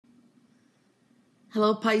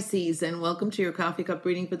Hello, Pisces, and welcome to your coffee cup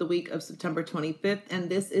reading for the week of September 25th. And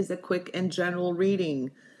this is a quick and general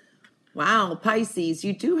reading. Wow, Pisces,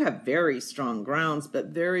 you do have very strong grounds, but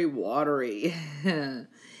very watery.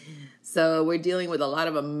 So we're dealing with a lot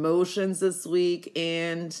of emotions this week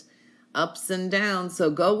and ups and downs. So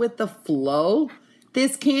go with the flow.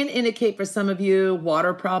 This can indicate for some of you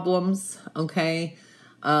water problems, okay?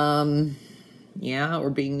 Yeah, or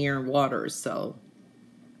being near water, so...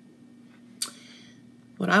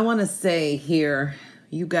 What I want to say here,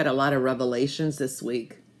 you got a lot of revelations this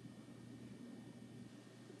week.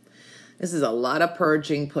 This is a lot of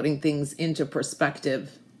purging, putting things into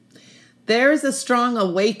perspective. There's a strong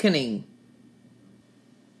awakening.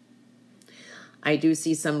 I do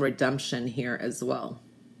see some redemption here as well.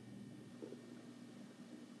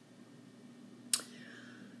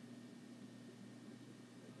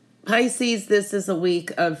 Pisces, this is a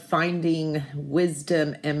week of finding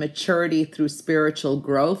wisdom and maturity through spiritual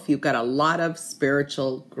growth. You've got a lot of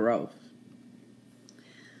spiritual growth.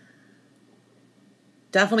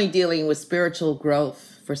 Definitely dealing with spiritual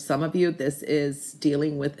growth. For some of you, this is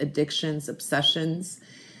dealing with addictions, obsessions,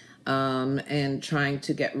 and trying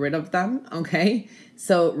to get rid of them, okay?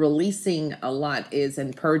 So releasing a lot is,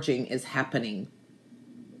 and purging is happening.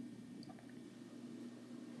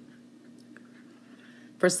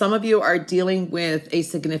 For some of you are dealing with a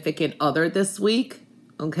significant other this week,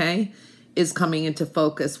 okay, is coming into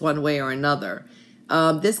focus one way or another.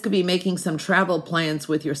 This could be making some travel plans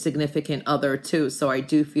with your significant other too. So I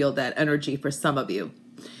do feel that energy for some of you.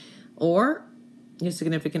 Or your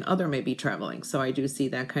significant other may be traveling. So I do see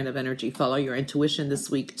that kind of energy. Follow your intuition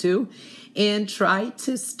this week too. And try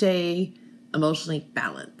to stay emotionally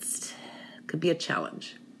balanced. Could be a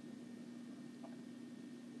challenge.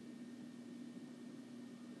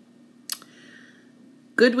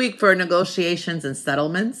 Good week for negotiations and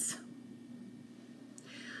settlements.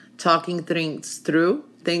 Talking things through.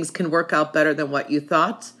 Things can work out better than what you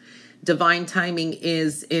thought. Divine timing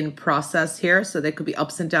is in process here. So there could be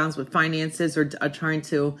ups and downs with finances or trying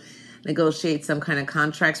to negotiate some kind of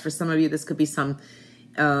contracts. For some of you, this could be some,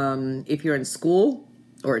 if you're in school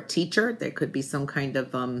or a teacher, there could be some kind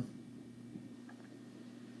of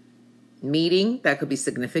meeting that could be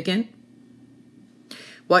significant.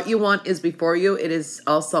 What you want is before you. It is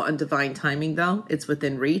also on divine timing, though. It's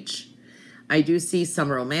within reach. I do see some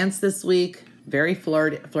romance this week. Very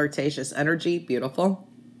flirtatious energy. Beautiful.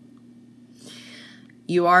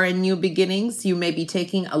 You are in new beginnings. You may be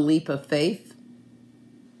taking a leap of faith.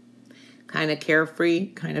 Kind of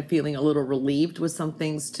carefree. Kind of feeling a little relieved with some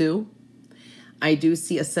things, too. I do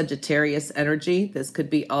see a Sagittarius energy. This could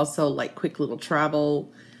be also like quick little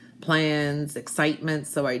travel plans, excitement.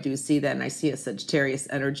 So I do see that, and I see a Sagittarius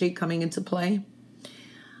energy coming into play.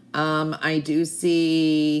 I do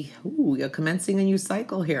see, you're commencing a new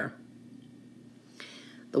cycle here.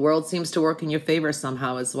 The world seems to work in your favor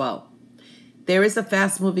somehow as well. There is a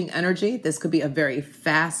fast-moving energy. This could be a very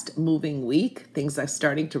fast-moving week. Things are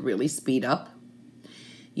starting to really speed up.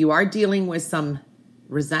 You are dealing with some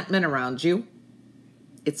resentment around you.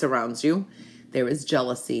 It surrounds you. There is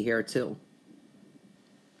jealousy here too.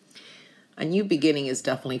 A new beginning is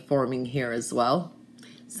definitely forming here as well.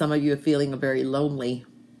 Some of you are feeling very lonely.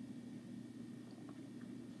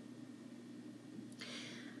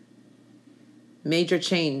 Major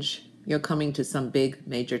change. You're coming to some big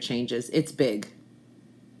major changes. It's big.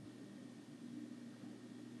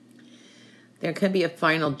 There could be a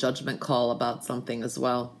final judgment call about something as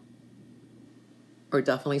well. Or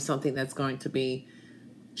definitely something that's going to be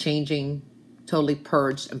changing, totally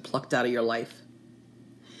purged and plucked out of your life.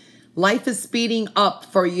 Life is speeding up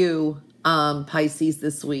for you, Pisces,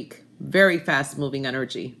 this week. Very fast-moving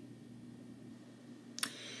energy.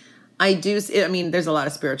 There's a lot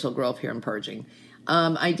of spiritual growth here in purging.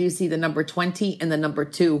 I do see the number 20 and the number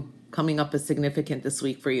 2 coming up as significant this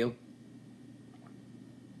week for you.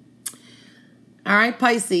 All right,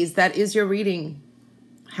 Pisces, that is your reading.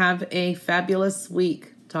 Have a fabulous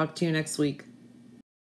week. Talk to you next week.